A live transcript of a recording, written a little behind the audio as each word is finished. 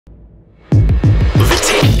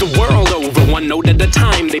the world over, one note at a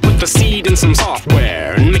time. They put the seed in some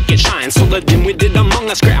software and make it shine, so the dim-witted among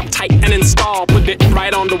us grab tight and install. Put it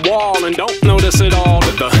right on the wall and don't notice at all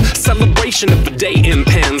that the celebration of the day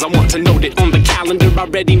impends. I want to note it on the calendar, I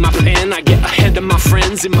ready my pen. I get ahead of my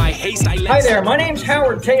friends in my haste. Hi there, my name's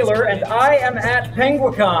Howard Tayler and I am at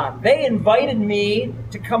Penguicon. They invited me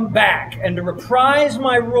to come back and to reprise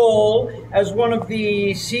my role as one of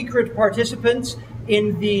the secret participants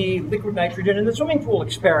in the liquid nitrogen in the swimming pool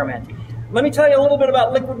experiment. Let me tell you a little bit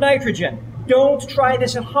about liquid nitrogen. Don't try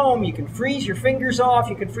this at home. You can freeze your fingers off,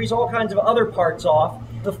 you can freeze all kinds of other parts off.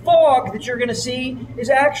 The fog that you're going to see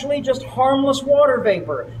is actually just harmless water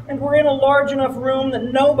vapor, and we're in a large enough room that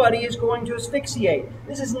nobody is going to asphyxiate.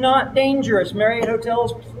 This is not dangerous. Marriott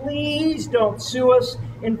Hotels, please don't sue us.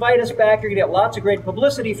 Invite us back. You're going to get lots of great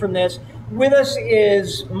publicity from this. With us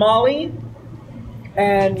is Molly,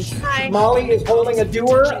 and Hi. Molly is holding a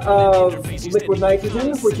dewar of liquid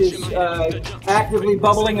nitrogen, which is actively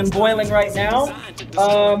bubbling and boiling right now.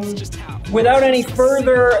 Without any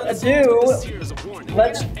further ado,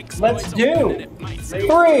 let's do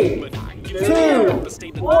 3, 2,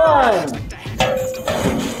 1.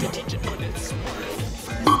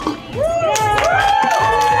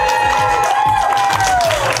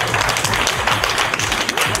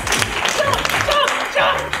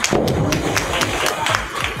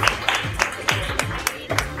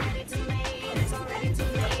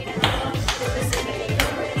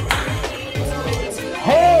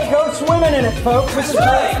 Hey, go swimming in it, folks. This is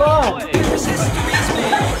great fun.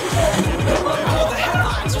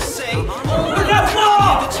 We got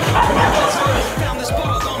more!